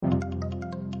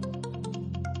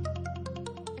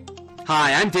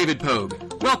Hi, I'm David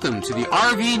Pogue. Welcome to the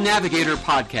RV Navigator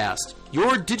podcast,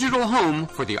 your digital home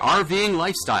for the RVing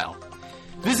lifestyle.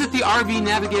 Visit the RV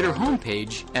Navigator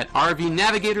homepage at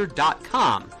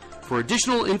rvnavigator.com for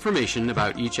additional information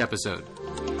about each episode.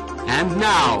 And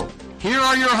now, here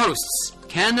are your hosts,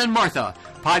 Ken and Martha,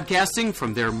 podcasting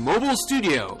from their mobile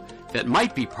studio that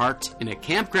might be parked in a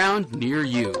campground near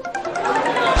you.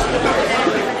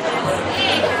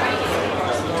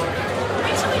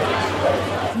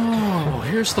 Oh,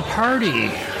 here's the party.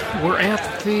 We're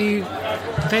at the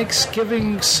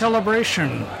Thanksgiving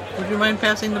celebration. Would you mind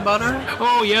passing the butter?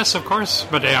 Oh, yes, of course,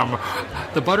 madame.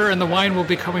 The butter and the wine will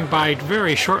be coming by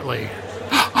very shortly.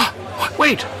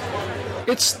 Wait!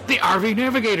 It's the RV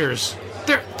Navigators.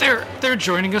 They're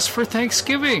joining us for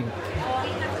Thanksgiving.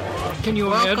 Can you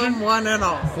imagine? Welcome one and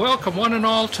all. Welcome one and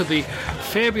all to the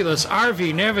fabulous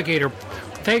RV Navigator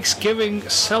Thanksgiving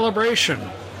celebration.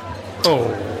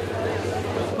 Oh.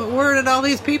 But where did all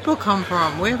these people come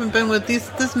from? We haven't been with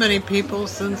this many people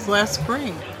since last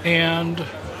spring. And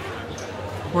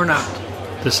we're not.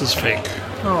 This is fake.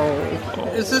 Oh.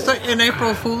 Is this like an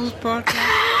April Fool's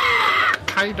broadcast?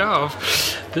 Kind of.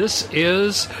 This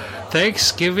is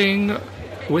Thanksgiving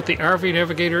with the RV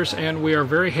Navigators, and we are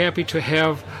very happy to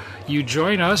have you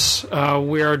join us.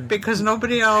 Because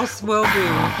nobody else will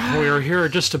be. We are here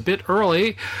just a bit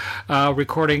early,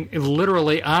 recording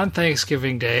literally on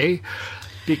Thanksgiving Day,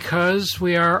 because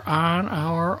we are on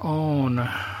our own.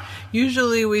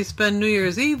 Usually we spend New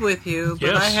Year's Eve with you, but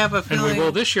yes, I have a feeling and we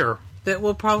will this year. That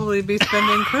we'll probably be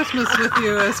spending Christmas with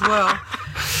you as well,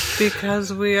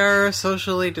 because we are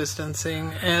socially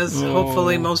distancing, as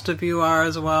hopefully most of you are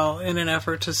as well, in an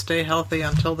effort to stay healthy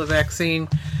until the vaccine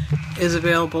is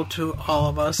available to all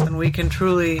of us, and we can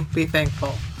truly be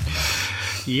thankful.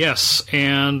 Yes,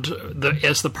 and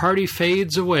as the party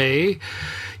fades away,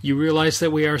 you realize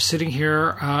that we are sitting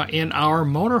here in our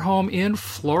motorhome in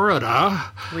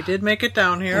Florida. We did make it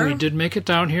down here. We did make it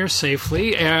down here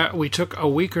safely. We took a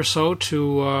week or so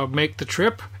to make the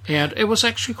trip, and it was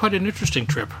actually quite an interesting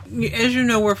trip. As you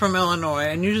know, we're from Illinois,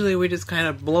 and usually we just kind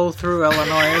of blow through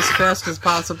Illinois as fast as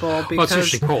possible because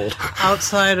it's usually cold.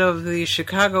 Outside of the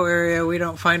Chicago area, we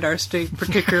don't find our state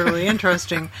particularly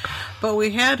interesting. But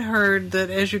we had heard that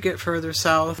as you get further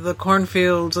south, the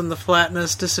cornfields and the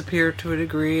flatness disappear to a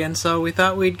degree, and so we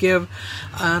thought we'd give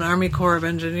an Army Corps of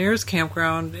Engineers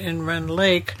campground in Rend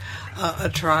Lake a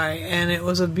try, and it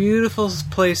was a beautiful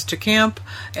place to camp,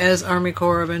 as Army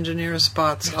Corps of Engineers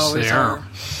spots always are.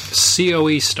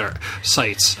 COE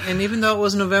sites. And even though it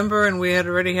was November and we had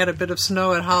already had a bit of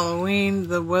snow at Halloween,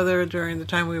 the weather during the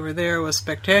time we were there was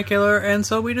spectacular, and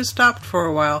so we just stopped for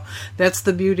a while. That's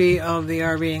the beauty of the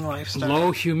RVing lifestyle.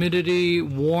 Low humidity,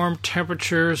 warm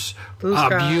temperatures, blue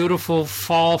sky, beautiful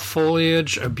fall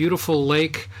foliage, a beautiful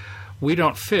lake. We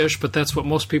don't fish, but that's what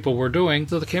most people were doing.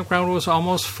 So the campground was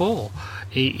almost full,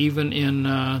 even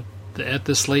at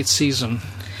this late season.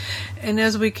 And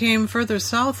as we came further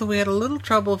south, we had a little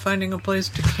trouble finding a place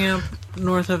to camp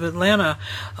north of Atlanta.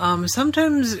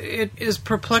 Sometimes it is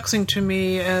perplexing to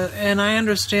me, and I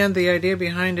understand the idea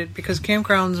behind it, because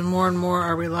campgrounds more and more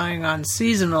are relying on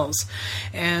seasonals.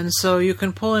 And so you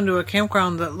can pull into a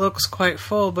campground that looks quite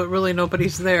full, but really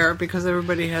nobody's there because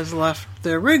everybody has left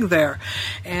their rig there.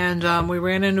 And we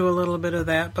ran into a little bit of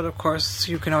that, but of course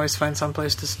you can always find some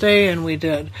place to stay, and we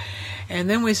did. And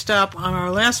then we stopped on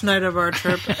our last night of our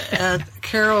trip at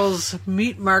Carol's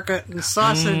Meat Market and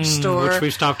Sausage Store. Which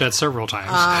we stopped at several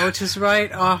times. Which is right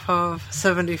off of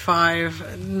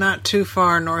 75, not too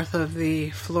far north of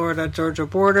the Florida-Georgia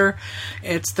border.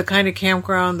 It's the kind of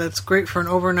campground that's great for an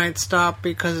overnight stop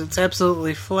because it's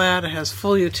absolutely flat. It has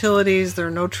full utilities. There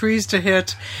are no trees to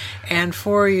hit. And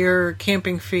for your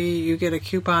camping fee, you get a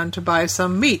coupon to buy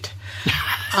some meat.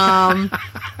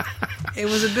 It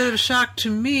was a bit of a shock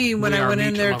to me when I went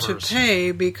in there to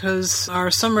pay, because our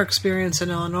summer experience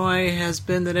in Illinois has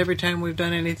been that every time we've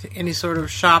done any sort of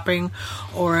shopping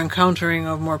or encountering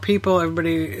of more people,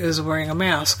 everybody is wearing a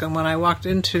mask. And when I walked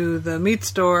into the meat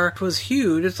store, it was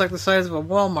huge. It's like the size of a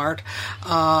Walmart.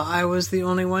 I was the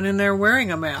only one in there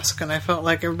wearing a mask, and I felt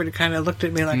like everybody kind of looked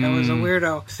at me like I was a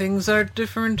weirdo. Things are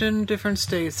different in different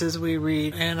states, as we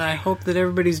read, and I hope that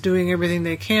everybody's doing everything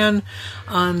they can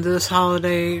on this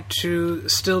holiday to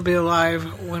still be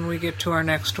alive when we get to our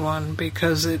next one,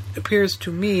 because it appears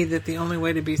to me that the only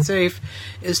way to be safe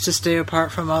is to stay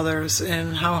apart from others,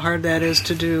 and how hard that is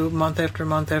to do month after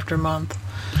month after month.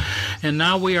 And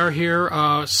now we are here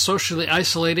socially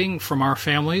isolating from our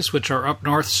families, which are up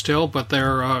north still, but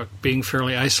they're being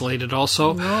fairly isolated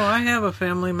also. No, I have a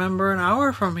family member an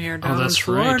hour from here down in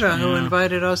Florida who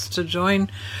invited us to join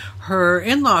her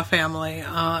in-law family.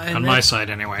 On my side,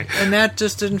 anyway. And that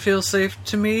just didn't feel safe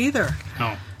to me either.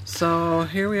 No. So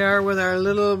here we are with our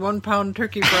little 1-pound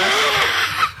turkey breast.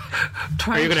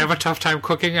 Are you going to have a tough time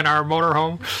cooking in our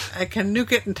motorhome? I can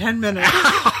nuke it in 10 minutes.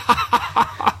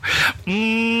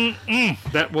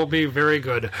 That will be very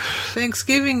good.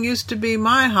 Thanksgiving used to be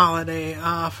my holiday.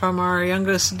 From our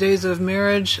youngest days of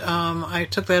marriage, I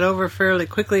took that over fairly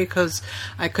quickly because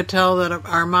I could tell that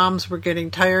our moms were getting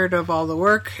tired of all the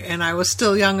work, and I was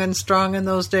still young and strong in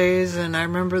those days. And I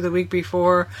remember the week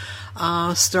before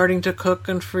starting to cook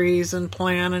and freeze and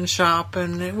plan and shop,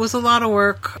 and it was a lot of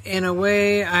work. In a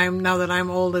way, now that I'm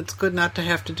old, it's good not to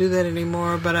have to do that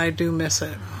anymore, but I do miss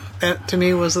it. That, to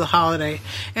me, was the holiday.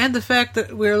 And the fact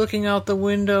that we're looking out the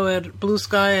window at blue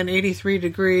sky and 83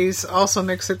 degrees also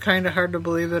makes it kind of hard to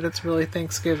believe that it's really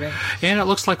Thanksgiving. And it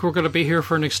looks like we're going to be here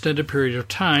for an extended period of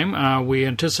time. We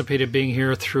anticipated being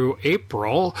here through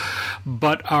April,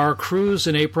 but our cruise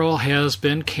in April has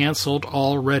been canceled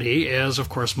already, as, of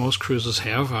course, most cruises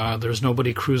have. There's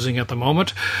nobody cruising at the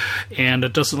moment, and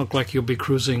it doesn't look like you'll be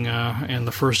cruising in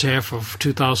the first half of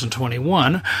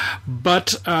 2021.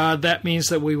 But that means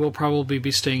that we will probably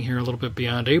be staying here a little bit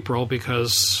beyond April,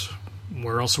 because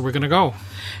where else are we going to go?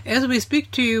 As we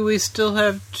speak to you, we still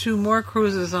have 2 more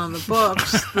cruises on the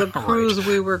books. The cruise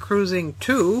we were cruising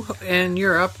to in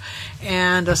Europe,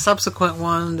 and a subsequent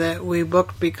one that we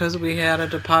booked because we had a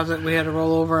deposit we had to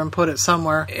roll over and put it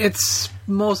somewhere. It's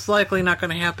most likely not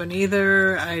going to happen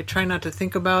either. I try not to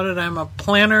think about it. I'm a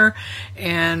planner,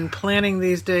 and planning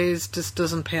these days just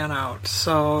doesn't pan out.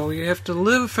 So you have to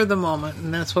live for the moment,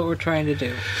 and that's what we're trying to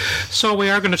do. So we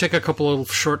are going to take a couple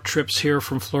of short trips here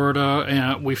from Florida,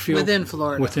 and we feel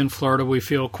within Florida we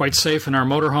feel quite safe in our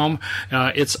motorhome.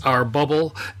 It's our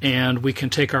bubble, and we can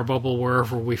take our bubble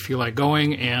wherever we feel like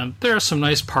going. And there are some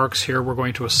nice parks here. We're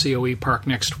going to a COE park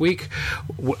next week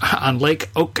on Lake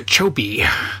Okeechobee.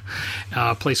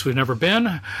 A place we've never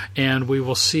been, and we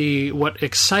will see what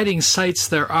exciting sights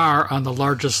there are on the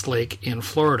largest lake in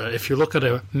Florida. If you look at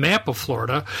a map of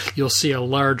Florida, you'll see a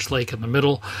large lake in the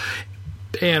middle,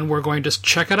 and we're going to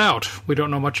check it out. We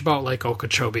don't know much about Lake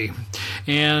Okeechobee,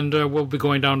 and we'll be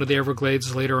going down to the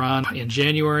Everglades later on in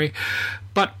January.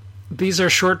 But these are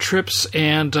short trips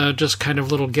and just kind of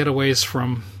little getaways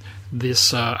from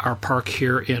this our park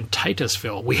here in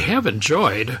Titusville. We have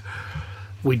enjoyed.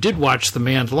 We did watch the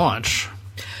manned launch.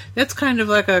 That's kind of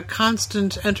like a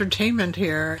constant entertainment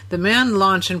here. The manned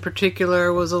launch in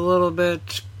particular was a little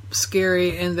bit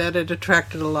scary in that it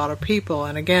attracted a lot of people.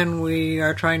 And again, we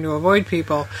are trying to avoid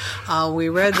people. We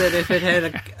read that if it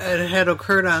had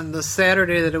occurred on the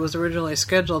Saturday that it was originally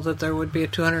scheduled, that there would be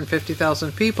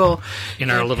 250,000 people in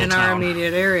our little town, our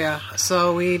immediate area.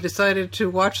 So we decided to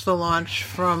watch the launch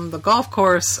from the golf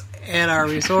course at our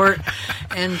resort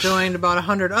and joined about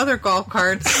 100 other golf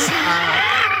carts,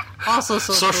 also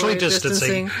socially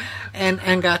distancing,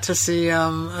 and got to see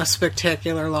a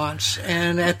spectacular launch.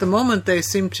 And at the moment, they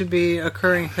seem to be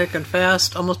occurring thick and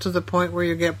fast, almost to the point where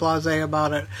you get blasé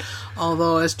about it.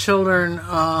 Although, as children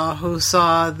who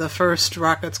saw the first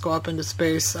rockets go up into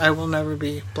space, I will never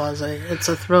be blasé. It's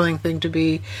a thrilling thing to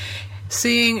be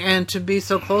seeing, and to be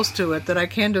so close to it that I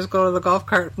can just go to the golf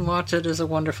cart and watch it is a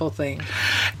wonderful thing.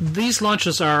 These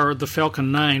launches are the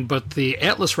Falcon 9, but the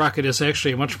Atlas rocket is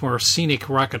actually a much more scenic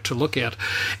rocket to look at.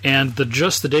 And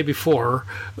just the day before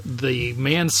the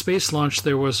manned space launch,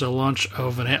 there was a launch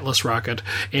of an Atlas rocket,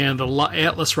 and the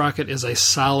Atlas rocket is a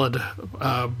solid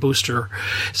booster,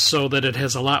 so that it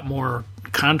has a lot more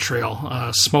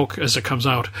contrail smoke as it comes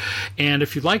out. And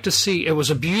if you'd like to see, it was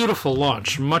a beautiful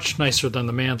launch, much nicer than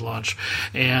the manned launch,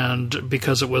 and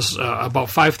because it was about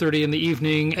 5:30 in the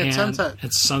evening, and sunset.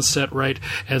 It's sunset, right?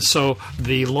 And so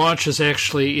the launch is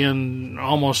actually in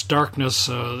almost darkness,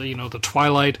 the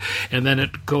twilight, and then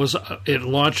it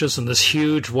launches in this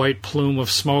huge white plume of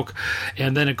smoke,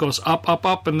 and then it goes up, up,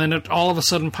 up, and then it all of a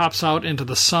sudden pops out into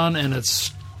the sun, and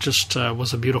it's just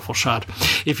was a beautiful shot.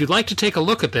 If you'd like to take a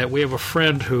look at that, we have a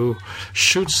friend who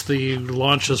shoots the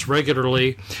launches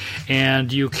regularly,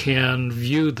 and you can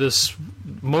view this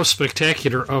most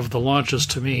spectacular of the launches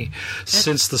to me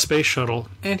since the space shuttle.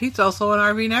 And he's also an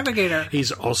RV navigator.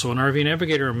 He's also an RV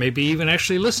navigator, maybe even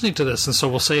actually listening to this. And so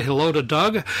we'll say hello to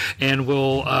Doug, and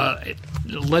we'll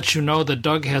let you know that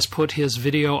Doug has put his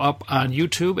video up on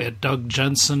YouTube at Doug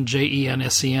Jensen,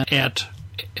 Jensen, at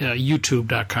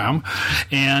youtube.com,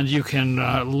 and you can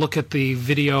look at the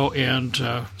video and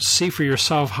see for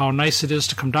yourself how nice it is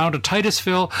to come down to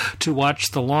Titusville to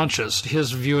watch the launches.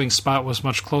 His viewing spot was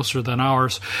much closer than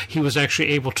ours. He was actually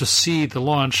able to see the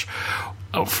launch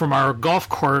from our golf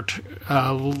court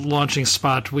launching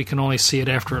spot. We can only see it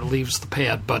after it leaves the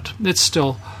pad, but it's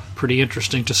still pretty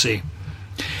interesting to see.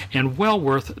 And well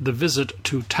worth the visit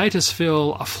to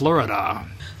Titusville, Florida.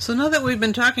 So now that we've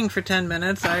been talking for 10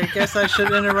 minutes, I guess I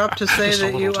should interrupt to say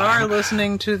that you are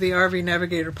listening to the RV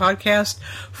Navigator podcast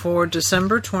for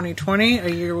December 2020. A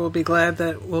year we'll be glad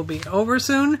that will be over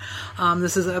soon.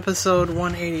 This is episode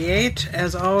 188.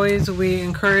 As always, we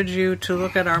encourage you to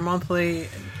look at our monthly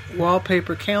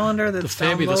wallpaper calendar that's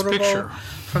downloadable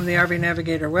from the RV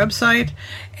Navigator website,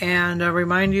 and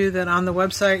remind you that on the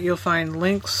website you'll find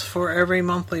links for every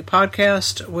monthly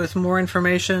podcast with more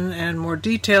information and more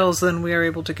details than we are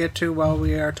able to get to while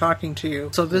we are talking to you.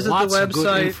 So visit the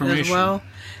website as well.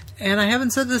 And I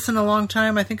haven't said this in a long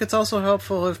time. I think it's also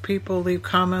helpful if people leave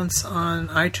comments on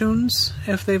iTunes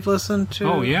if they've listened to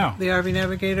the RV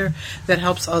Navigator. That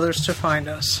helps others to find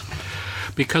us.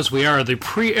 Because we are the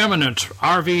preeminent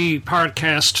RV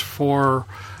podcast for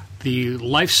the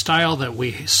lifestyle that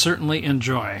we certainly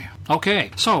enjoy.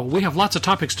 Okay, so we have lots of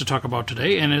topics to talk about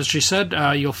today, and as she said,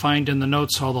 you'll find in the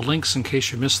notes all the links in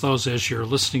case you missed those as you're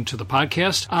listening to the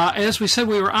podcast. As we said,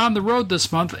 we were on the road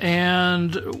this month,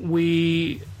 and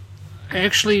we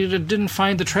actually didn't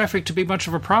find the traffic to be much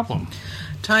of a problem.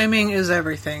 Timing is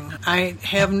everything. I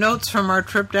have notes from our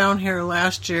trip down here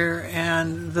last year,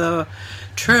 and the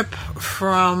trip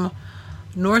from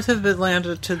north of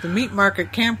Atlanta to the Meat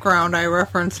Market Campground I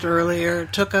referenced earlier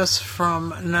took us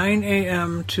from 9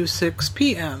 a.m. to 6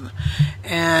 p.m.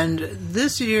 And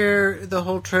this year, the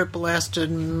whole trip lasted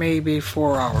maybe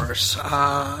 4 hours.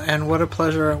 And what a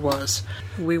pleasure it was.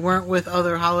 We weren't with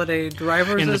other holiday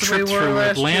drivers as we were last year. And the trip through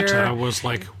Atlanta was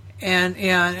like... And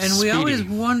we always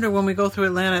wonder when we go through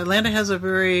Atlanta. Atlanta has a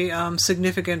very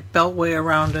significant beltway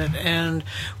around it, and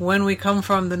when we come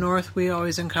from the north, we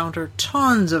always encounter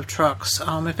tons of trucks.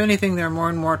 If anything, there are more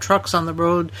and more trucks on the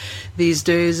road these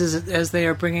days as they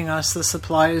are bringing us the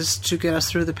supplies to get us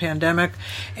through the pandemic.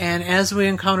 And as we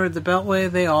encountered the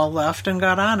beltway, they all left and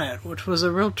got on it, which was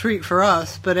a real treat for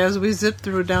us. But as we zipped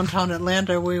through downtown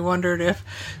Atlanta, we wondered if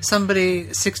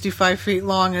somebody 65 feet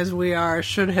long as we are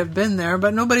should have been there,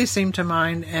 but nobody seemed to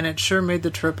mind, and it sure made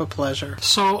the trip a pleasure.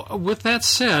 So with that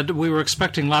said, we were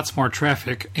expecting lots more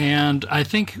traffic, and I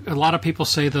think a lot of people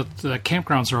say that the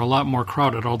campgrounds are a lot more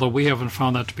crowded, although we haven't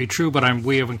found that to be true, but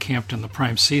we haven't camped in the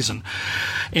prime season.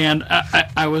 And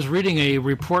I was reading a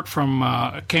report from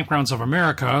Campgrounds of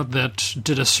America that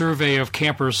did a survey of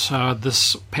campers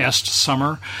this past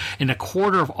summer, and a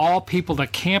quarter of all people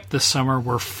that camped this summer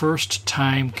were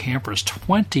first-time campers,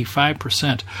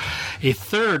 25%. A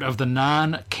third of the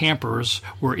non-campers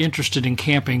were interested in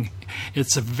camping.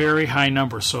 It's a very high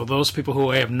number. So those people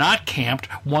who have not camped,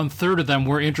 1/3 of them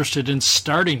were interested in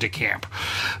starting to camp.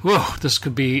 Whoa, this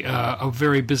could be a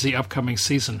very busy upcoming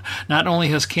season. Not only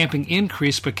has camping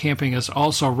increased, but camping is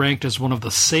also ranked as one of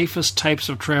the safest types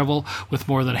of travel, with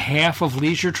more than half of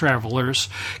leisure travelers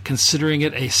considering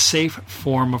it a safe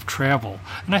form of travel.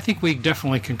 And I think we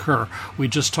definitely concur. We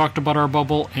just talked about our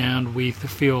bubble, and we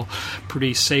feel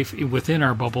pretty safe within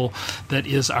our bubble that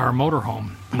is our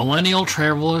motorhome. Millennial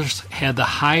travelers had the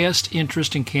highest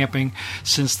interest in camping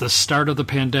since the start of the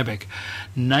pandemic.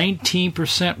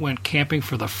 19% went camping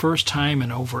for the first time,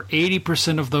 and over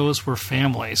 80% of those were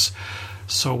families.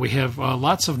 So we have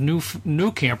lots of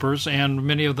new campers, and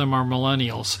many of them are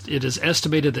millennials. It is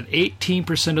estimated that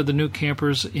 18% of the new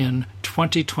campers in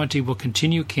 2020 will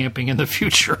continue camping in the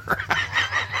future,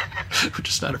 which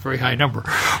is not a very high number,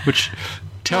 which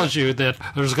tells you that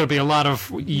there's going to be a lot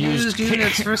of used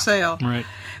units for sale. Right.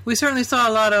 We certainly saw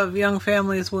a lot of young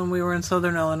families when we were in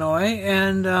southern Illinois,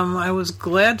 and I was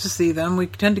glad to see them. We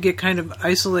tend to get kind of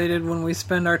isolated when we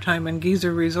spend our time in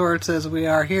geezer resorts as we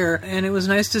are here, and it was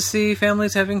nice to see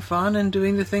families having fun and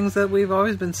doing the things that we've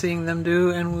always been seeing them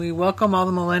do, and we welcome all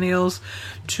the millennials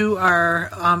to our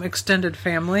extended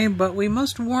family, but we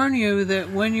must warn you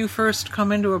that when you first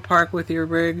come into a park with your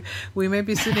rig, we may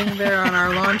be sitting there on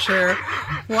our lawn chair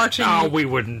watching we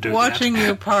wouldn't do watching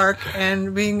you park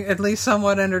and being at least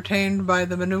somewhat entertained by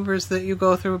the maneuvers that you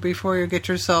go through before you get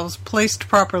yourselves placed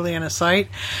properly in a site.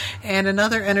 And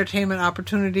another entertainment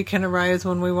opportunity can arise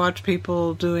when we watch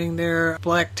people doing their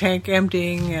black tank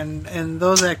emptying and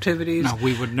those activities. No,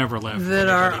 we would never laugh that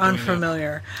are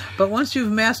unfamiliar. But once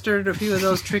you've mastered a few of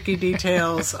those those tricky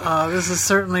details. This is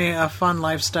certainly a fun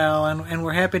lifestyle, and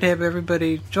we're happy to have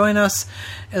everybody join us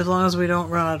as long as we don't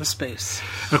run out of space.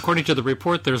 According to the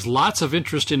report, there's lots of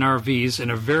interest in RVs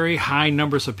and a very high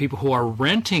numbers of people who are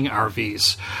renting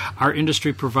RVs. Our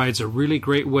industry provides a really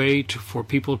great way for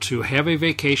people to have a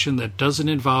vacation that doesn't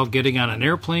involve getting on an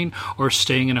airplane or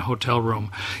staying in a hotel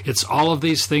room. It's all of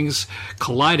these things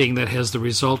colliding that has the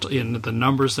result in the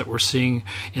numbers that we're seeing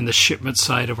in the shipment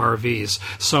side of RVs.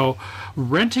 So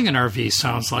renting an RV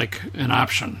sounds like an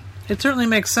option. It certainly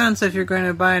makes sense if you're going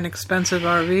to buy an expensive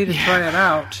RV to try it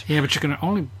out. Yeah, but you can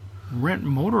only rent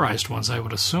motorized ones, I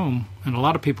would assume. And a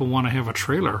lot of people want to have a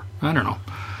trailer. I don't know.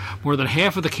 More than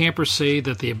half of the campers say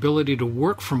that the ability to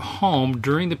work from home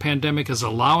during the pandemic is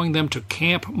allowing them to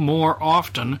camp more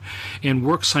often and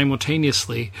work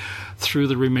simultaneously through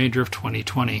the remainder of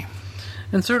 2020.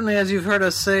 And certainly, as you've heard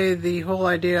us say, the whole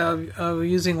idea of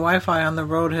using Wi-Fi on the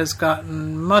road has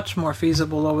gotten much more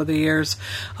feasible over the years.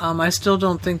 I still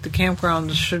don't think the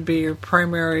campgrounds should be your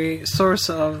primary source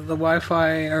of the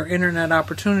Wi-Fi or internet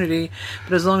opportunity,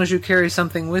 but as long as you carry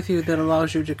something with you that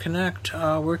allows you to connect,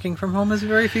 working from home is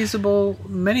very feasible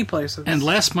many places. And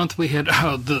last month we had,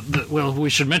 we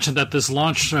should mention that this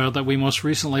launch that we most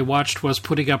recently watched was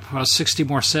putting up 60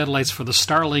 more satellites for the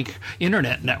Starlink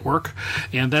internet network,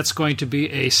 and that's going to be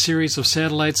a series of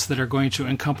satellites that are going to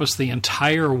encompass the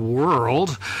entire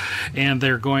world, and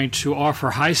they're going to offer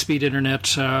high-speed internet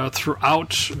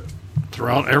throughout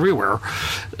everywhere,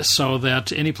 so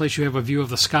that any place you have a view of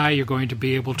the sky, you're going to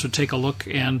be able to take a look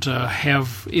and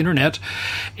have internet.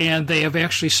 And they have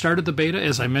actually started the beta,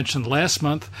 as I mentioned last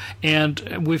month,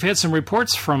 and we've had some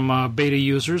reports from beta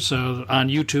users on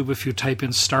YouTube. If you type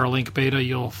in Starlink beta,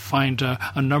 you'll find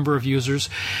a number of users.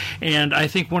 And I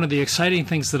think one of the exciting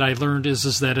things that I learned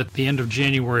is that at the end of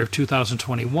January of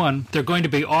 2021, they're going to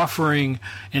be offering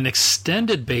an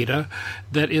extended beta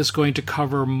that is going to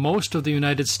cover most of the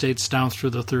United States down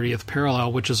through the 30th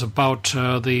parallel, which is about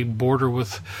the border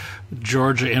with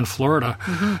Georgia and Florida,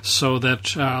 so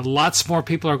that lots more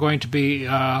people are going to be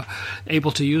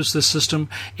able to use this system.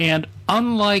 And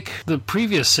unlike the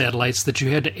previous satellites that you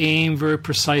had to aim very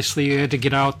precisely, you had to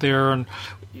get out there, and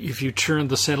if you turned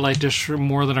the satellite dish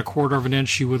more than a quarter of an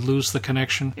inch, you would lose the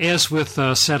connection, as with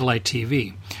satellite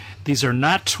TV. These are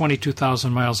not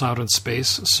 22,000 miles out in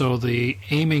space, so the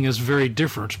aiming is very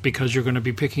different because you're going to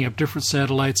be picking up different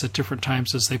satellites at different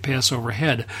times as they pass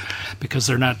overhead because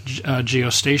they're not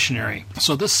geostationary.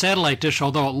 So this satellite dish,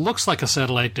 although it looks like a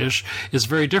satellite dish, is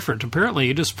very different. Apparently,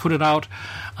 you just put it out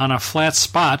on a flat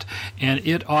spot and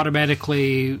it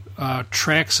automatically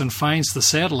tracks and finds the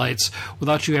satellites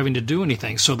without you having to do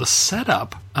anything. So the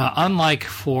setup, unlike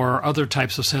for other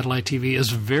types of satellite TV,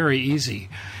 is very easy.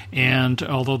 And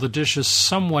although the dish is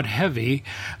somewhat heavy,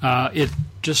 it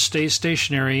just stays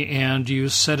stationary, and you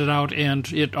set it out and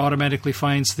it automatically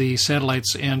finds the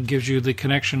satellites and gives you the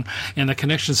connection. And the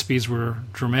connection speeds were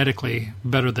dramatically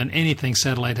better than anything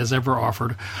satellite has ever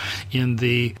offered in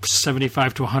the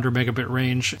 75 to 100 megabit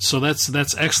range. So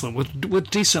that's excellent with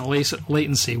decent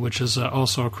latency, which is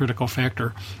also a critical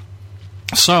factor.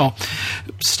 So,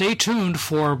 stay tuned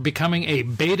for becoming a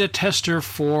beta tester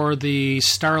for the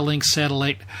Starlink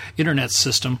satellite internet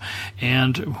system,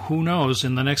 and who knows,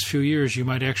 in the next few years you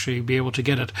might actually be able to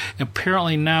get it.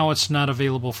 Apparently now it's not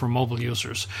available for mobile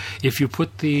users. If you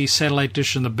put the satellite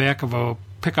dish in the back of a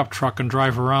pickup truck and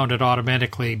drive around, it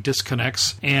automatically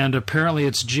disconnects, and apparently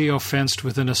it's geo-fenced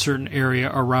within a certain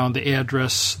area around the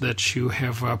address that you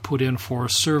have put in for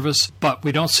service. But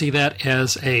we don't see that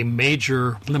as a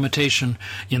major limitation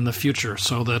in the future,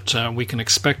 so that we can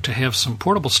expect to have some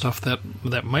portable stuff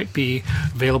that might be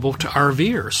available to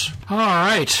RVers. All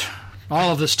right,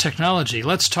 all of this technology.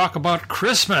 Let's talk about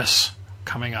Christmas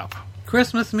coming up.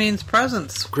 Christmas means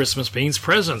presents. Christmas means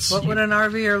presents. What would an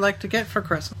RVer like to get for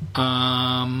Christmas?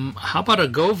 How about a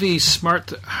Govee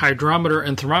smart hydrometer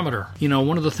and thermometer? You know,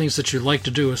 one of the things that you'd like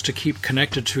to do is to keep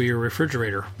connected to your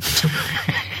refrigerator.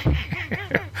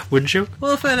 Wouldn't you?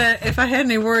 Well, if I had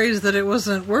any worries that it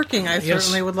wasn't working, I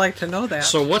certainly would like to know that.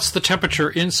 So what's the temperature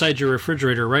inside your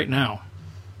refrigerator right now?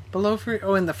 Below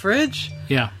in the fridge?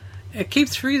 Yeah. It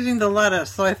keeps freezing the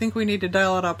lettuce, so I think we need to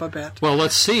dial it up a bit. Well,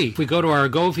 let's see. If we go to our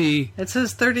Govee... It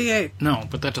says 38. No,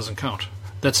 but that doesn't count.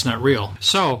 That's not real.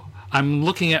 So, I'm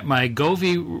looking at my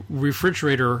Govee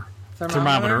refrigerator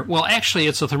thermometer. Well, actually,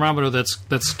 it's a thermometer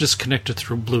that's just connected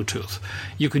through Bluetooth.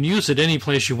 You can use it any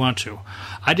place you want to.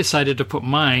 I decided to put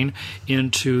mine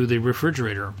into the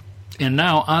refrigerator. And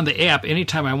now, on the app,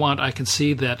 anytime I want, I can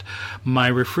see that my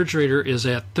refrigerator is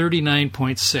at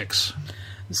 39.6.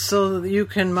 So you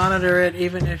can monitor it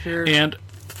even if you're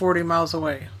 40 miles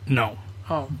away? No.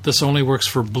 Oh. This only works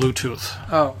for Bluetooth.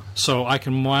 Oh. So I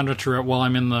can monitor it while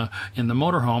I'm in the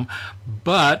motorhome,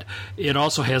 but it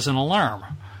also has an alarm,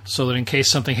 so that in case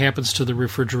something happens to the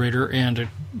refrigerator and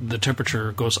the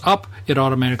temperature goes up, it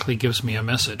automatically gives me a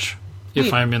message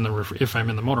if I'm in the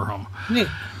motorhome. Neat.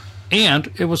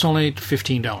 And it was only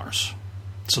 $15.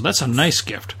 So that's a nice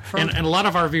gift. And a lot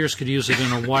of RVers could use it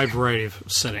in a wide variety of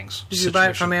settings. Did you buy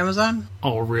it from Amazon?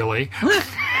 Oh, really?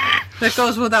 That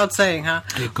goes without saying, huh?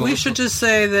 We should just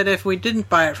say that if we didn't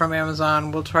buy it from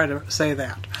Amazon, we'll try to say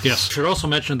that. Yes. I should also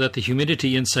mention that the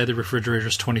humidity inside the refrigerator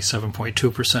is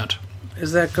 27.2%.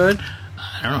 Is that good?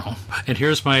 I don't know. And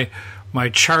here's my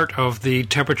chart of the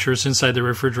temperatures inside the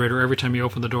refrigerator. Every time you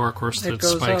open the door, of course, it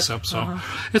spikes up. So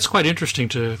it's quite interesting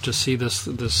to see this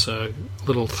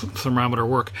little thermometer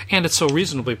work. And it's so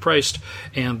reasonably priced,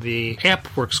 and the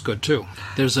app works good, too.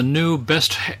 There's a new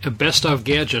best of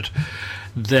gadget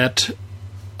that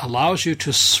allows you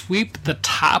to sweep the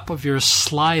top of your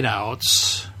slide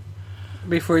outs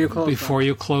before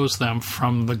you close them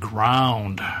from the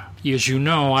ground. As you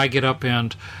know, I get up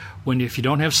and if you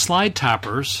don't have slide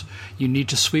toppers, you need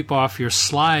to sweep off your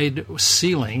slide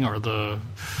ceiling or the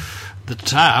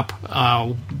top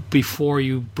before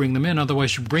you bring them in.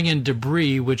 Otherwise, you bring in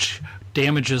debris, which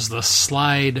damages the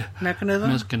slide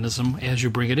mechanism as you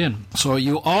bring it in. So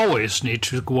you always need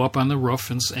to go up on the roof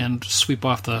and sweep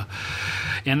off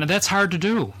and that's hard to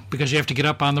do because you have to get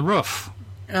up on the roof.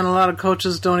 And a lot of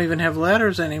coaches don't even have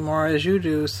ladders anymore, as you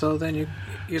do, so then you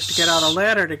have to get out a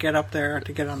ladder to get up there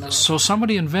to get on the roof. So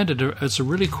somebody invented it's a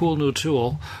really cool new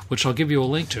tool, which I'll give you a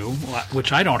link to,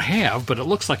 which I don't have, but it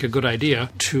looks like a good idea,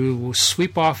 to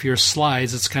sweep off your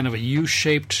slides. It's kind of a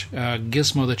U-shaped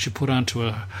gizmo that you put onto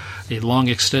a long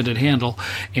extended handle,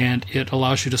 and it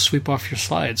allows you to sweep off your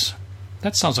slides.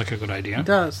 That sounds like a good idea. It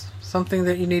does. Something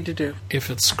that you need to do. If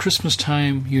it's Christmas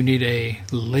time, you need a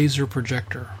laser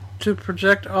projector. To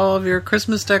project all of your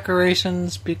Christmas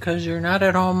decorations because you're not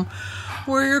at home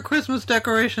where your Christmas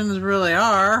decorations really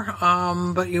are,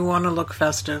 but you want to look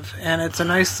festive, and it's a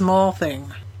nice small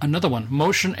thing. Another one,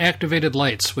 motion-activated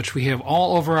lights, which we have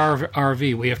all over our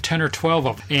RV. We have 10 or 12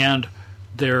 of them, and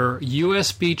they're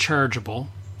USB chargeable,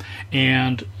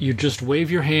 and you just wave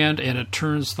your hand and it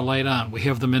turns the light on. We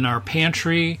have them in our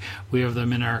pantry, we have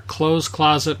them in our clothes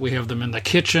closet, we have them in the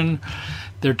kitchen.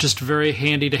 They're just very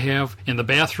handy to have in the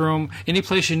bathroom. Any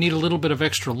place you need a little bit of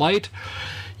extra light,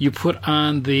 you put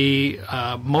on the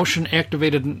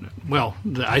motion-activated,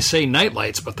 I say night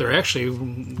lights, but they're actually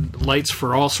lights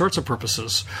for all sorts of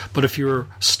purposes. But if you're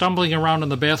stumbling around in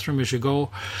the bathroom as you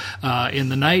go in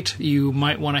the night, you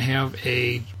might want to have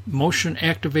a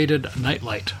motion-activated night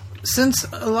light. Since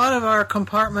a lot of our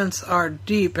compartments are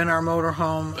deep in our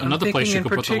motorhome, another I'm place you thinking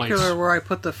could put the lights. in particular where I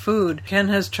put the food. Ken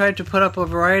has tried to put up a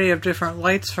variety of different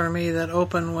lights for me that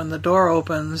open when the door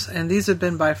opens, and these have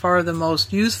been by far the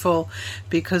most useful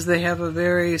because they have a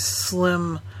very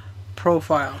slim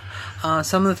profile.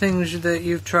 Some of the things that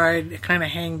you've tried kind of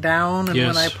hang down, and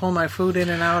when I pull my food in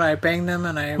and out, I bang them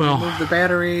and I remove the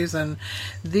batteries. And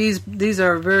these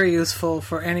are very useful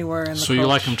for anywhere in the So coach. you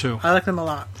like them too? I like them a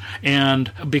lot.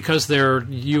 And because they're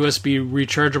USB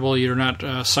rechargeable, you're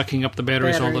not sucking up the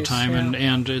batteries all the time,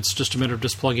 and it's just a matter of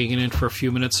just plugging it in for a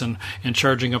few minutes and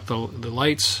charging up the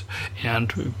lights,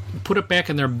 and put it back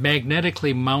in there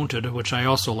magnetically mounted, which I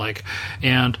also like.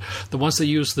 And the ones that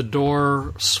use the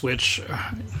door switch,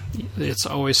 it's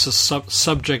always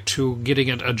subject to getting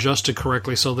it adjusted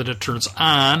correctly so that it turns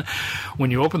on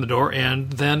when you open the door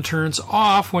and then turns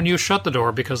off when you shut the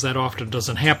door, because that often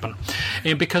doesn't happen.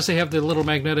 And because they have the little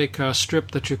magnetic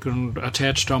strip that you can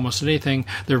attach to almost anything,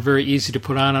 they're very easy to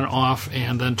put on and off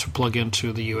and then to plug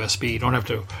into the USB. You don't have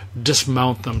to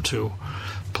dismount them to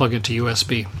plug into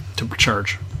USB to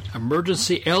charge.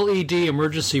 LED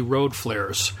emergency road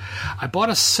flares. I bought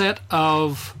a set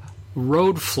of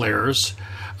road flares.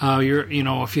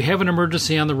 If you have an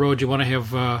emergency on the road, you want to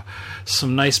have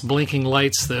some nice blinking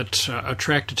lights that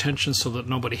attract attention so that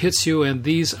nobody hits you. And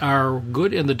these are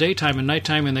good in the daytime and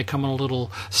nighttime, and they come in a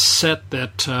little set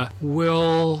that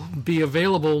will be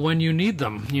available when you need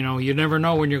them. You never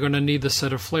know when you're going to need the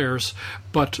set of flares.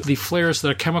 But the flares,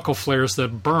 the chemical flares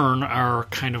that burn, are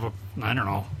kind of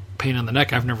pain in the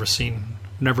neck. I've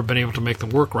never been able to make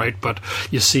them work right, but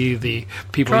you see the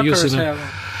people Truckers using them. Have them.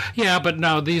 Yeah, but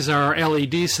now these are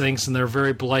LED things, and they're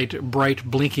very bright,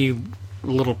 blinky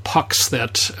little pucks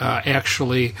that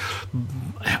actually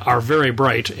are very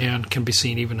bright and can be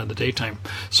seen even in the daytime.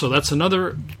 So that's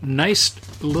another nice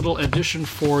little addition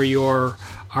for your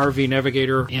RV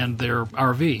Navigator and their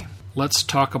RV. Let's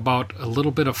talk about a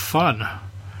little bit of fun.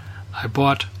 I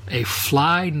bought a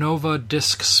Fly Nova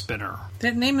disc spinner.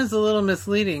 That name is a little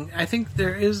misleading. I think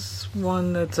there is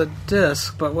one that's a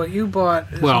disc, but what you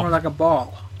bought is more like a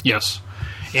ball. Yes.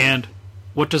 And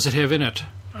what does it have in it?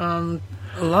 A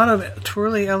lot of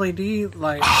twirly LED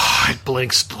lights. Oh, it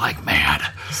blinks like mad.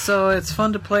 So it's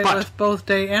fun to play with both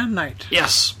day and night.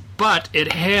 Yes, but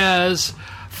it has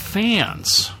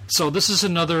fans. So this is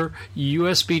another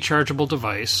USB chargeable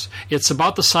device. It's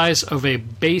about the size of a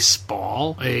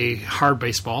baseball, a hard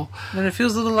baseball. And it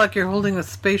feels a little like you're holding a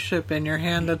spaceship in your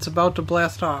hand that's about to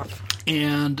blast off.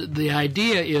 And the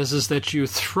idea is that you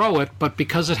throw it, but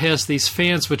because it has these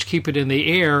fans which keep it in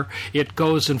the air, it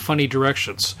goes in funny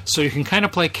directions. So you can kind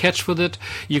of play catch with it.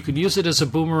 You can use it as a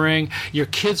boomerang. Your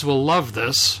kids will love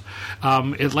this.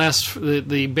 It lasts.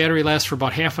 The battery lasts for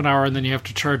about half an hour, and then you have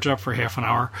to charge up for half an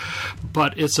hour.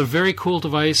 But it's a very cool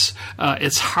device.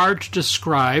 It's hard to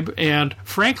describe, and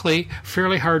frankly,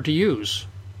 fairly hard to use.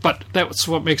 But that's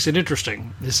what makes it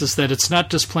interesting. This is that it's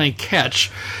not just playing catch.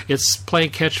 It's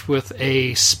playing catch with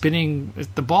a spinning.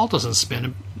 The ball doesn't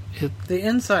spin. The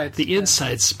inside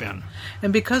spin.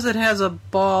 And because it has a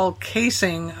ball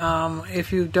casing,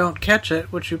 if you don't catch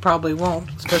it, which you probably won't,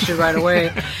 especially right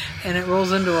away, and it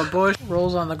rolls into a bush,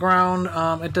 rolls on the ground,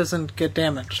 it doesn't get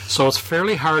damaged. So it's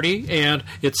fairly hardy, and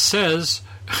it says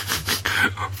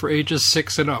for ages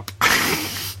 6 and up.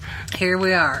 Here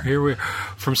we are.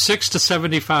 From 6 to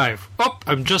 75. Oh,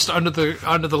 I'm just under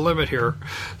the limit here,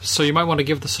 so you might want to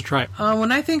give this a try.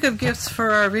 When I think of gifts for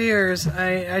RVers,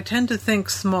 I tend to think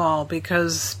small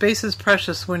because space is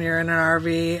precious when you're in an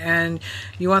RV, and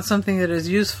you want something that is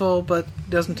useful but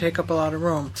doesn't take up a lot of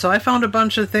room. So I found a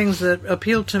bunch of things that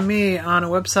appealed to me on a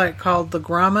website called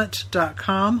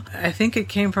thegrommet.com. I think it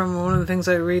came from one of the things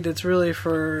I read that's really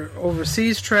for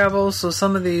overseas travel, so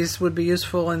some of these would be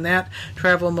useful in that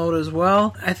travel mode as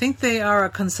well. I think they are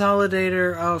a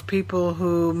consolidator of people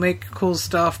who make cool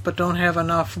stuff but don't have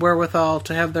enough wherewithal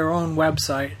to have their own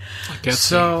website.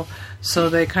 So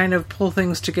they kind of pull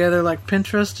things together like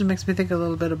Pinterest. It makes me think a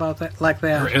little bit about that, like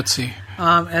that. Or Etsy.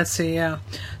 Etsy, yeah.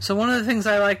 So one of the things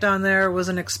I liked on there was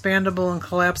an expandable and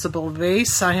collapsible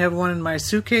vase. I have one in my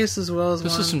suitcase as well as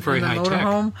this one isn't very in the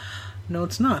motorhome. No,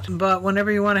 it's not. But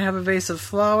whenever you want to have a vase of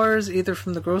flowers, either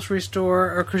from the grocery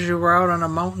store or because you were out on a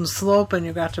mountain slope and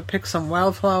you got to pick some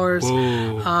wildflowers,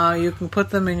 you can put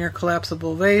them in your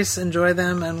collapsible vase, enjoy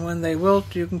them, and when they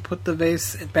wilt, you can put the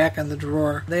vase back in the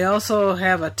drawer. They also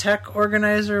have a tech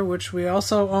organizer, which we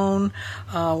also own.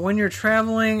 When you're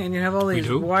traveling and you have all these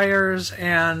wires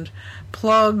and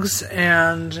plugs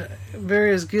and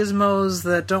various gizmos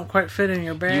that don't quite fit in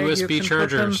your bag, USB you can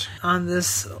chargers. put them on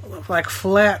this like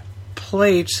flat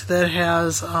plate that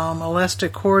has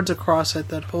elastic cords across it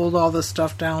that hold all this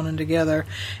stuff down and together,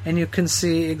 and you can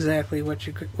see exactly what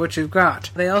you've got.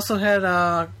 They also had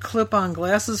a clip-on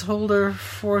glasses holder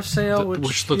for sale,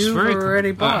 which looks you've very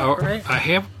already bought, right?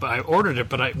 I ordered it,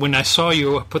 but when I saw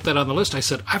you put that on the list, I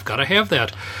said, I've got to have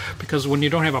that, because when you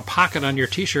don't have a pocket on your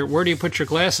T-shirt, where do you put your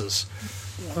glasses?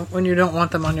 When you don't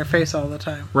want them on your face all the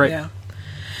time. Right. Yeah.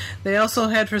 They also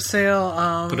had for sale...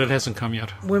 but it hasn't come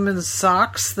yet. Women's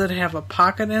socks that have a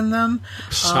pocket in them.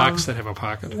 Socks that have a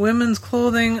pocket. Women's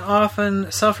clothing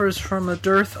often suffers from a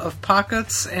dearth of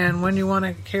pockets, and when you want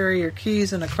to carry your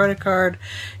keys and a credit card,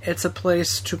 it's a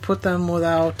place to put them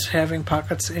without having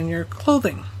pockets in your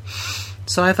clothing.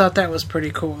 So I thought that was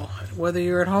pretty cool, whether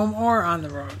you're at home or on the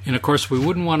road. And of course, we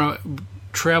wouldn't want to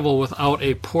travel without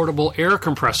a portable air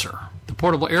compressor. The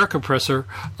portable air compressor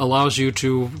allows you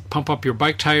to pump up your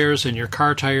bike tires and your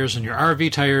car tires and your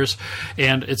RV tires,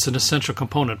 and it's an essential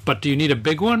component. But do you need a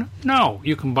big one? No.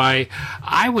 You can buy...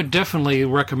 I would definitely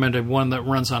recommend one that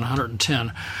runs on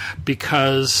 110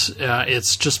 because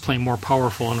it's just plain more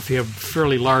powerful. And if you have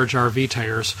fairly large RV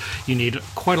tires, you need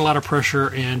quite a lot of pressure,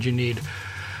 and you need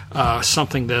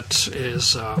something that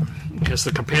has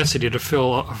the capacity to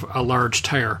fill a large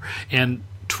tire. And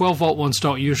 12-volt ones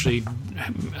don't usually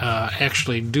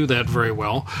actually do that very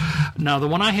well. Now, the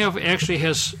one I have actually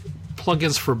has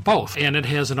plug-ins for both, and it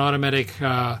has an automatic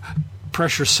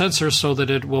pressure sensor so that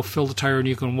it will fill the tire and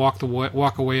you can walk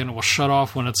away and it will shut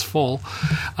off when it's full.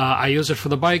 I use it for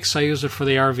the bikes, I use it for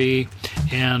the RV,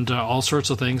 and all sorts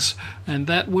of things. And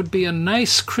that would be a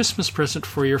nice Christmas present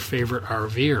for your favorite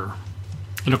RVer.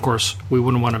 And, of course, we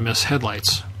wouldn't want to miss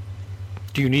headlights.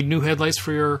 Do you need new headlights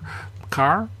for your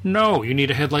car? No, you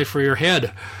need a headlight for your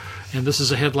head. And this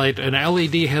is a headlight, an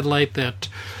LED headlight that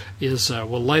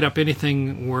will light up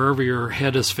anything wherever your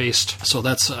head is faced. So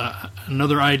that's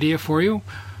another idea for you.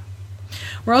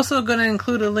 We're also going to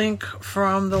include a link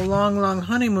from the Long Long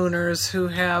Honeymooners, who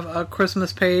have a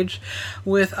Christmas page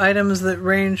with items that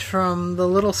range from the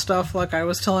little stuff like I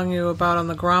was telling you about on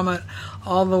the grommet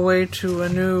all the way to a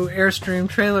new Airstream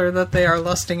trailer that they are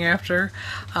lusting after.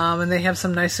 And they have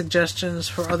some nice suggestions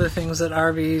for other things that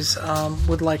RVs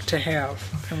would like to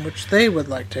have and which they would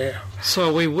like to have.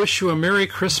 So we wish you a Merry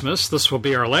Christmas. This will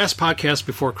be our last podcast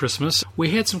before Christmas.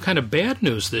 We had some kind of bad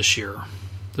news this year.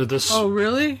 Oh,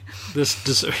 really?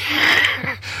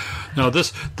 No,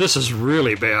 this is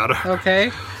really bad.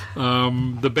 Okay.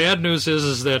 The bad news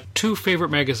is that two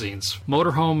favorite magazines,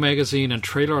 Motorhome Magazine and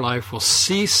Trailer Life, will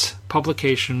cease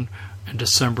publication in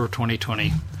December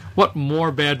 2020. What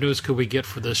more bad news could we get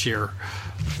for this year?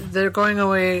 They're going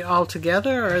away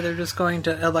altogether, or they're just going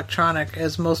to electronic,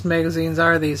 as most magazines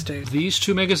are these days? These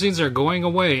two magazines are going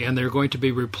away, and they're going to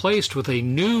be replaced with a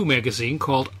new magazine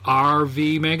called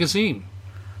RV Magazine.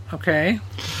 Okay.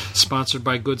 Sponsored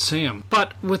by Good Sam.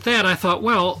 But with that, I thought,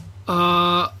 well,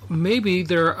 maybe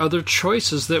there are other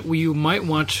choices that you might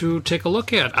want to take a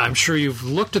look at. I'm sure you've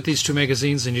looked at these two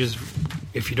magazines, and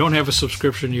if you don't have a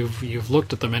subscription, you've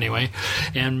looked at them anyway.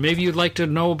 And maybe you'd like to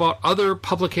know about other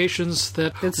publications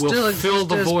that will fill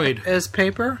the void. As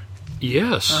paper?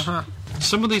 Yes. Uh-huh.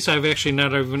 Some of these I've actually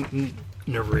never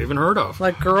even heard of.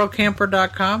 Like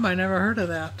girlcamper.com? I never heard of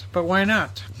that. But why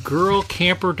not?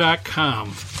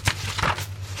 Girlcamper.com.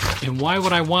 And why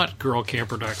would I want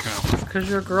girlcamper.com? Because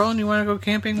you're a girl and you want to go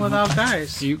camping without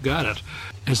guys. You got it.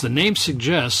 As the name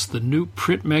suggests, the new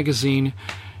print magazine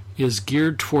is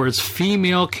geared towards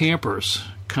female campers.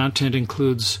 Content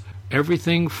includes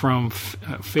everything from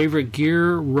favorite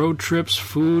gear, road trips,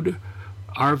 food,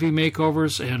 RV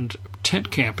makeovers, and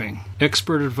tent camping.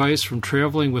 Expert advice from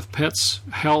traveling with pets,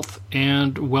 health,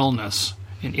 and wellness,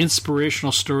 and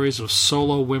inspirational stories of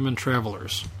solo women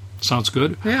travelers. Sounds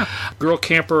good? Yeah. Girl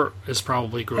Camper is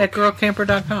probably girl. At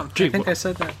girlcamper.com. I think I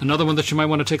said that. Another one that you might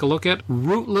want to take a look at,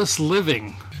 Rootless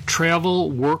Living. Travel,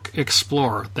 Work,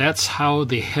 Explore. That's how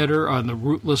the header on the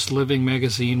Rootless Living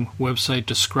magazine website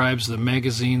describes the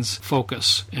magazine's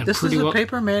focus. And this is a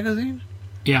paper magazine?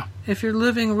 Yeah. If you're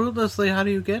living rootlessly, how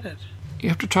do you get it? You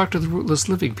have to talk to the Rootless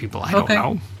Living people. I don't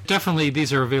know. Definitely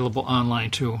these are available online,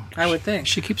 too. I would think.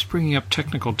 She keeps bringing up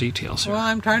technical details here. Well,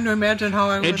 I'm trying to imagine how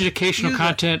I would Educational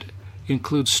content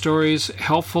includes stories,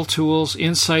 helpful tools,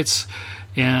 insights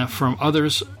from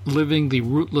others living the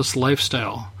rootless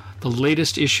lifestyle. The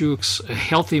latest issue, a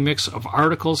healthy mix of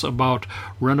articles about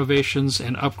renovations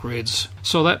and upgrades.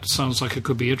 So that sounds like it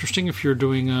could be interesting if you're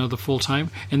doing the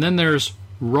full-time. And then there's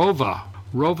ROVA.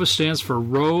 ROVA stands for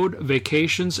Road,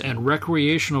 Vacations, and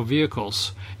Recreational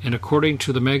Vehicles. And according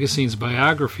to the magazine's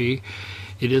biography,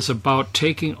 it is about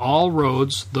taking all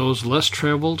roads, those less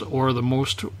traveled or the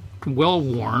most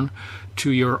well-worn,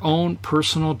 to your own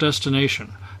personal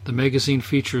destination. The magazine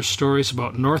features stories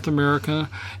about North America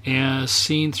as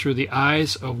seen through the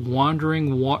eyes of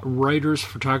wandering writers,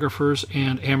 photographers,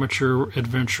 and amateur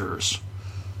adventurers.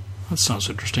 That sounds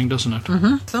interesting, doesn't it?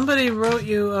 Mm-hmm. Somebody wrote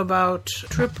you about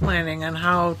trip planning and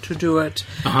how to do it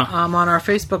on our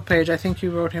Facebook page. I think you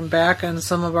wrote him back, and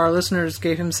some of our listeners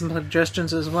gave him some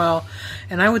suggestions as well.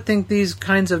 And I would think these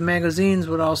kinds of magazines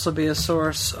would also be a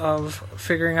source of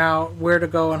figuring out where to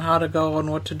go and how to go and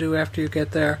what to do after you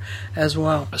get there as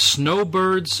well.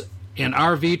 Snowbirds and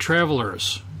RV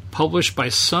Travelers, published by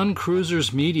Sun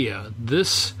Cruisers Media.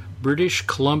 This British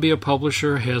Columbia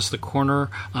publisher has the corner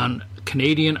on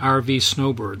Canadian RV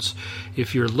snowbirds.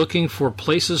 If you're looking for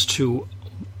places to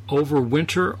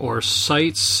overwinter or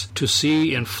sights to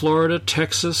see in Florida,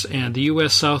 Texas, and the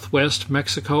U.S. Southwest,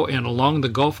 Mexico, and along the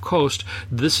Gulf Coast,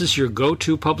 this is your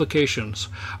go-to publications.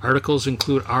 Articles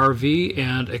include RV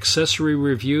and accessory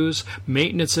reviews,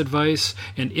 maintenance advice,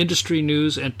 and industry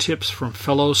news and tips from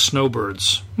fellow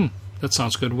snowbirds. That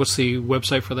sounds good. What's the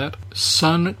website for that?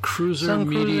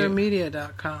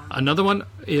 SunCruiserMedia.com. Another one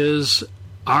is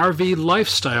RV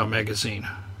Lifestyle Magazine.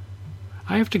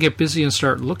 I have to get busy and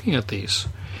start looking at these.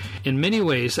 In many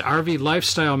ways, the RV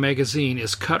Lifestyle Magazine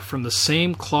is cut from the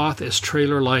same cloth as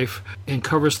Trailer Life and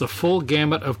covers the full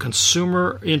gamut of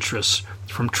consumer interests,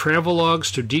 from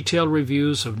travelogues to detailed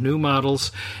reviews of new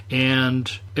models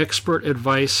and expert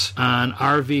advice on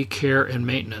RV care and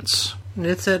maintenance.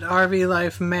 It's at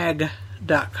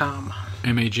rvlifemag.com.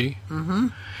 M-A-G? Mm-hmm.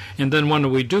 And then one that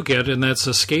we do get, and that's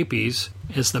Escapees.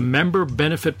 is the member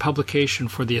benefit publication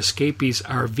for the Escapees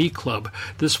RV Club.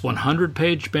 This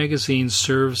 100-page magazine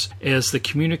serves as the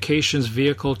communications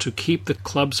vehicle to keep the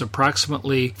club's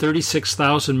approximately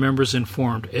 36,000 members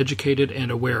informed, educated,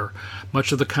 and aware.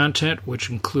 Much of the content, which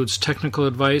includes technical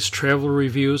advice, travel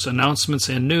reviews, announcements,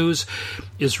 and news,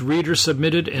 is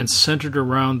reader-submitted and centered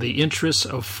around the interests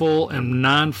of full and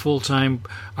non-full-time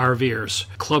RVers.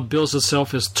 The club bills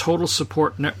itself as total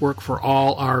support network for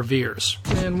all RVers.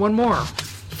 And one more.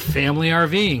 Family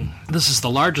RVing. This is the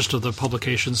largest of the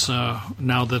publications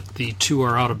now that the two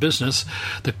are out of business.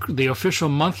 The official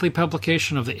monthly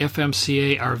publication of the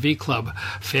FMCA RV Club,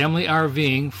 Family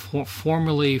RVing,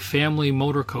 formerly Family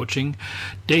Motor Coaching,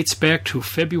 dates back to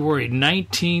February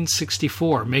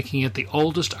 1964, making it the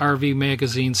oldest RV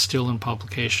magazine still in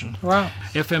publication. Wow.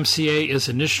 FMCA is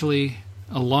initially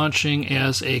launching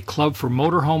as a club for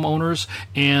motorhome owners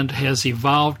and has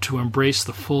evolved to embrace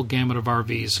the full gamut of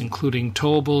RVs, including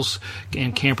towables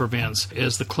and camper vans.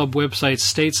 As the club website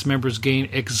states, members gain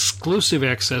exclusive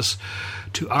access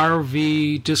to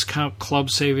RV discount club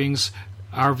savings,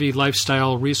 RV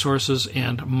lifestyle resources,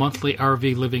 and monthly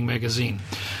RV living magazine.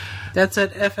 That's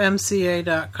at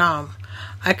fmca.com.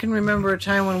 I can remember a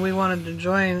time when we wanted to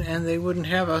join and they wouldn't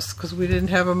have us because we didn't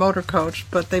have a motor coach,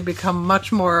 but they become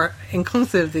much more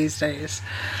inclusive these days.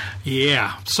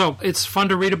 Yeah, so it's fun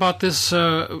to read about this,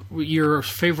 your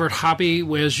favorite hobby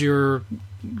as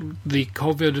the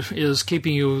COVID is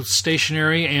keeping you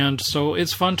stationary, and so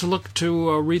it's fun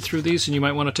to read through these, and you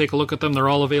might want to take a look at them. They're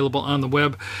all available on the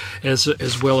web as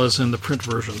well as in the print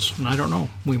versions. And I don't know,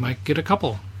 we might get a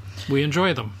couple. We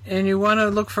enjoy them. And you want to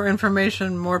look for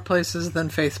information more places than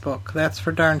Facebook. That's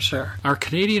for darn sure. Are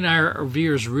Canadian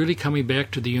RVers really coming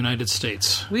back to the United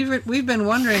States? We've been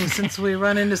wondering since we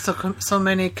run into so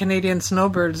many Canadian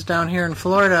snowbirds down here in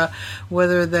Florida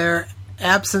whether their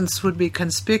absence would be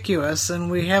conspicuous, and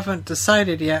we haven't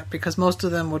decided yet because most of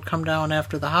them would come down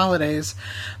after the holidays.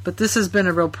 But this has been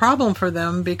a real problem for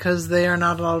them because they are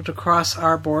not allowed to cross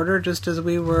our border, just as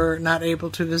we were not able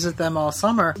to visit them all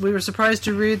summer. We were surprised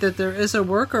to read that there is a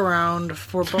workaround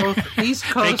for both East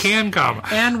Coast they can come.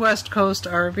 and West Coast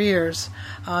RVers.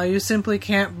 You simply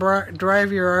can't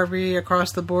drive your RV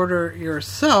across the border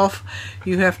yourself.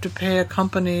 You have to pay a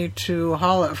company to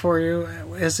haul it for you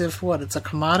as if, it's a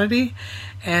commodity,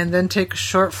 and then take a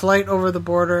short flight over the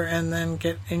border and then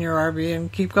get in your RV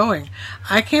and keep going.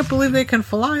 I can't believe they can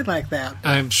fly like that.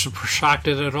 I'm shocked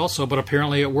at it also, but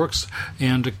apparently it works,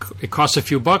 and it costs a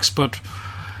few bucks, but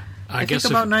I guess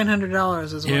about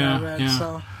 $900 is what I read.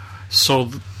 Yeah.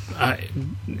 So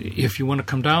if you want to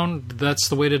come down, that's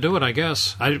the way to do it, I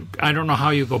guess. I don't know how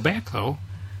you go back, though.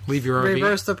 Leave your RV.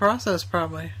 Reverse the process,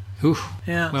 probably. Oof.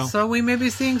 Yeah. Well, so we may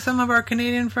be seeing some of our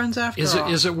Canadian friends after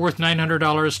all. Is it worth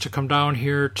 $900 to come down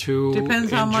here to Depends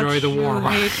enjoy how much the warm? You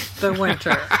hate the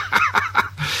winter.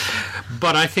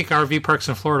 But I think RV parks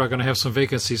in Florida are going to have some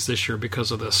vacancies this year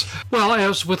because of this. Well,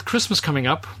 as with Christmas coming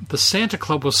up, the Santa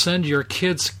Club will send your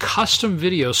kids custom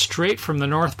videos straight from the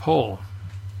North Pole.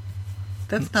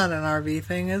 That's not an RV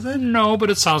thing, is it? No, but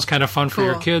it sounds kind of fun for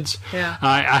your kids. Yeah.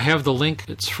 I have the link.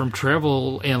 It's from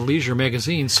Travel and Leisure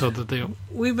magazine, so that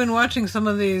We've been watching some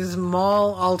of these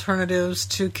mall alternatives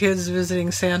to kids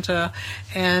visiting Santa,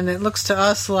 and it looks to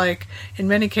us like, in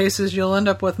many cases, you'll end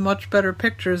up with much better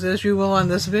pictures, as you will on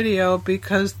this video,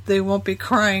 because they won't be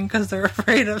crying because they're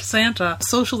afraid of Santa.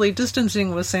 Socially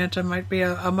distancing with Santa might be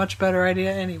a much better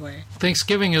idea anyway.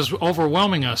 Thanksgiving is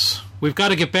overwhelming us. We've got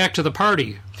to get back to the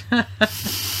party.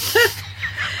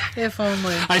 If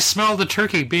only. I smell the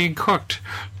turkey being cooked.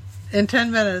 In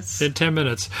 10 minutes. In 10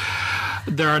 minutes.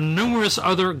 There are numerous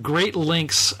other great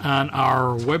links on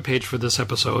our webpage for this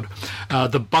episode.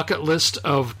 The bucket list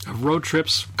of road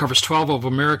trips covers 12 of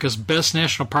America's best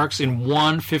national parks in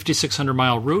one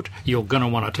 5,600-mile route. You're going to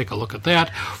want to take a look at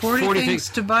that. 40 things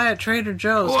to buy at Trader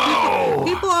Joe's. Whoa!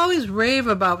 People always rave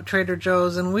about Trader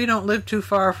Joe's, and we don't live too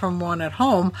far from one at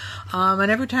home.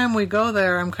 And every time we go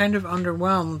there, I'm kind of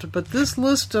underwhelmed. But this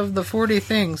list of the 40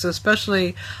 things,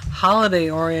 especially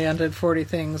holiday-oriented 40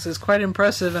 things, is quite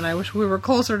impressive, and I wish we were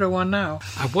closer to one now.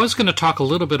 I was going to talk a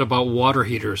little bit about water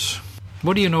heaters.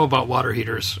 What do you know about water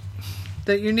heaters?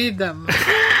 That you need them.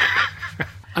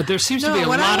 There seems to be a lot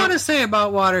What I want to say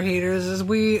about water heaters is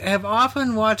we have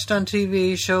often watched on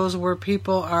TV shows where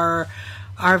people are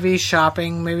RV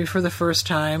shopping, maybe for the first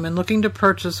time, and looking to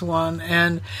purchase one,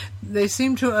 and they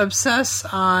seem to obsess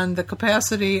on the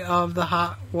capacity of the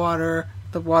hot water,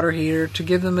 the water heater, to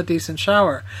give them a decent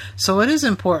shower. So it is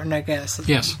important, I guess.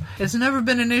 Yes. It's never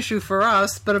been an issue for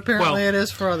us, but apparently it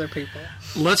is for other people.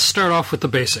 Let's start off with the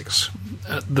basics.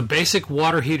 the basic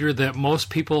water heater that most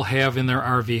people have in their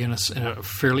RV, in a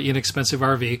fairly inexpensive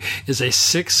RV, is a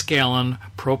 6-gallon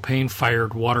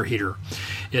propane-fired water heater.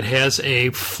 It has a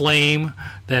flame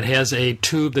that has a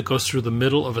tube that goes through the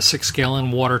middle of a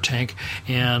 6-gallon water tank,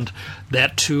 and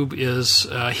that tube is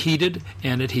heated,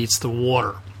 and it heats the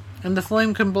water. And the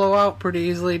flame can blow out pretty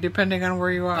easily depending on where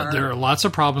you are. There are lots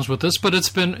of problems with this, but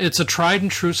it's a tried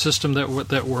and true system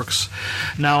that works.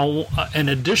 Now, an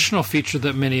additional feature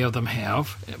that many of them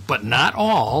have, but not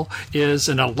all, is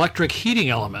an electric heating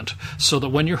element, so that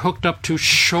when you're hooked up to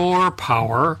shore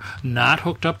power, not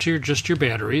hooked up to just your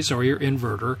batteries or your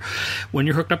inverter, when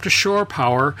you're hooked up to shore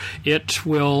power, it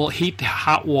will heat the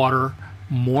hot water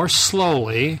more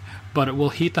slowly, but it will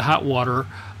heat the hot water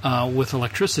with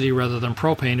electricity rather than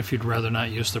propane if you'd rather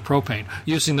not use the propane.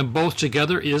 Using them both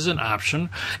together is an option,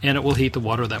 and it will heat the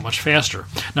water that much faster.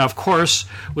 Now, of course,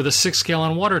 with a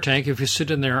 6-gallon water tank, if you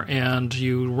sit in there and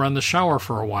you run the shower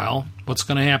for a while, what's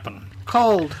going to happen?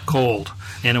 Cold.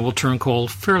 And it will turn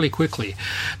cold fairly quickly.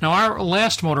 Now, our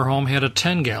last motorhome had a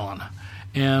 10-gallon,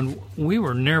 and we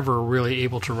were never really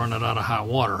able to run it out of hot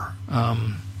water.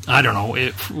 I don't know.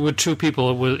 With 2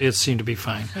 people, it seemed to be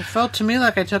fine. It felt to me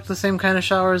like I took the same kind of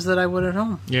showers that I would at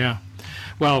home. Yeah.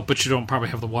 Well, but you don't probably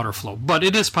have the water flow. But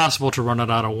it is possible to run it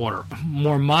out of water.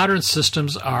 More modern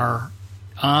systems are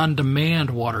on-demand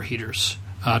water heaters.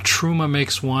 Truma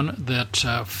makes one that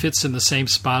fits in the same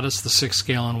spot as the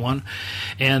 6-gallon one.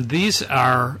 And these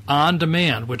are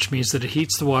on-demand, which means that it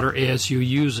heats the water as you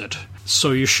use it.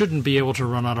 So you shouldn't be able to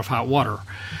run out of hot water.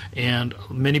 And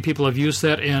many people have used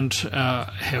that and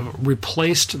have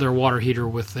replaced their water heater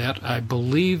with that. I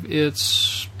believe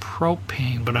it's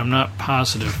propane, but I'm not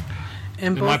positive. It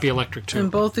might be electric, too.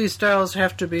 And both these styles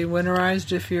have to be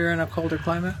winterized if you're in a colder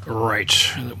climate? Right.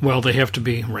 Well, they have to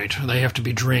be, They have to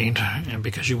be drained,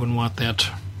 because you wouldn't want that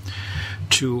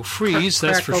to freeze,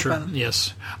 that's for sure.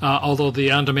 Yes. Although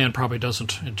the on-demand probably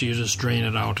doesn't. You just drain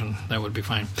it out, and that would be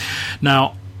fine.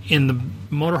 Now, in the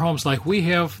motorhomes like we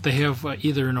have, they have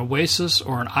either an Oasis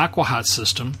or an AquaHot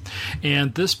system,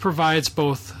 and this provides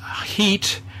both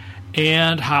heat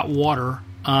and hot water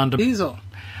on diesel.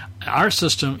 Our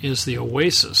system is the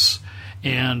Oasis,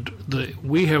 and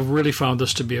we have really found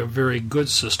this to be a very good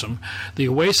system. The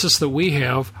Oasis that we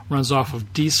have runs off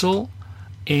of diesel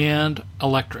and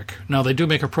electric. Now, they do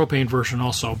make a propane version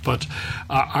also, but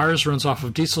ours runs off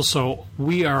of diesel, so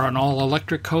we are an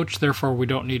all-electric coach, therefore we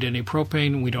don't need any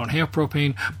propane. We don't have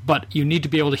propane, but you need to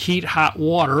be able to heat hot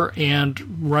water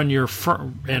and run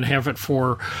and have it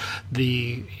for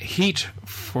the heat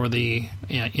for the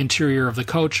interior of the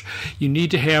coach. You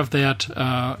need to have that,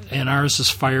 and ours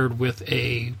is fired with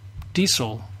a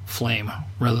diesel flame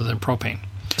rather than propane.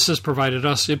 This has provides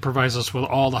us with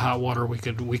all the hot water we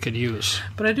could use.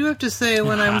 But I do have to say,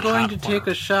 when I'm going to take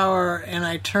a shower and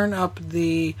I turn up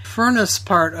the furnace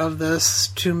part of this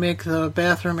to make the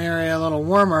bathroom area a little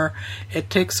warmer, it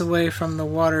takes away from the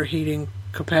water heating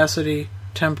capacity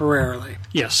temporarily.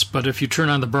 Yes, but if you turn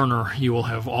on the burner, you will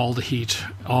have all the heat,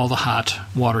 all the hot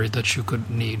water that you could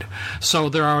need. So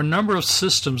there are a number of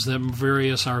systems that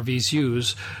various RVs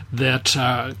use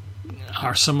that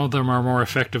some of them are more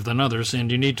effective than others,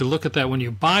 and you need to look at that when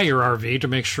you buy your RV to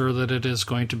make sure that it is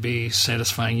going to be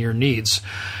satisfying your needs.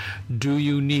 Do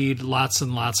you need lots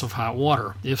and lots of hot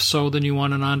water? If so, then you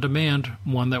want an on-demand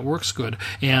one that works good.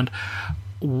 And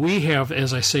we have,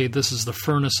 as I say, this is the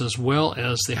furnace as well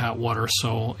as the hot water,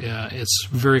 so it's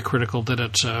very critical that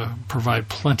it provide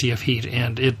plenty of heat,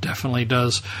 and it definitely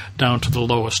does down to the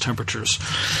lowest temperatures.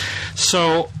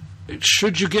 So,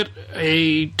 should you get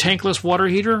a tankless water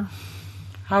heater?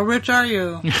 How rich are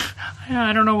you?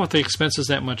 I don't know if the expense is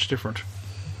that much different.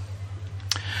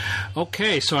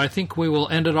 Okay, so I think we will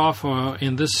end it off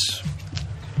in this.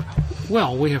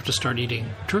 Well, we have to start eating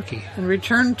turkey. And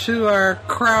return to our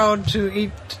crowd to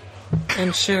eat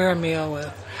and share a meal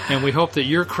with. And we hope that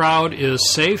your crowd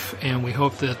is safe, and we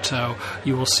hope that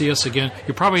you will see us again.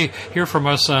 You'll probably hear from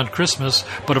us on Christmas,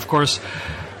 but of course,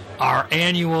 our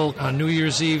annual New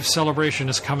Year's Eve celebration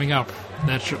is coming up.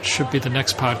 That should be the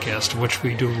next podcast, which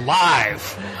we do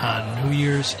live on New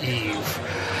Year's Eve.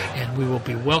 And we will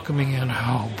be welcoming in,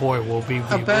 we'll be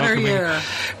a better year.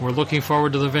 We're looking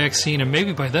forward to the vaccine, and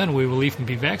maybe by then we will even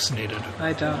be vaccinated.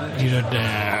 I doubt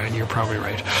it. You're probably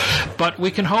right. But we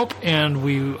can hope, and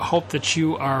we hope that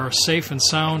you are safe and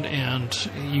sound, and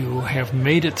you have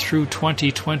made it through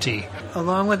 2020.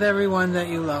 Along with everyone that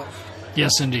you love.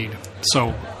 Yes, indeed.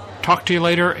 So, talk to you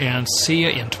later, and see you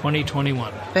in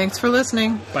 2021. Thanks for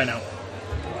listening. Bye now.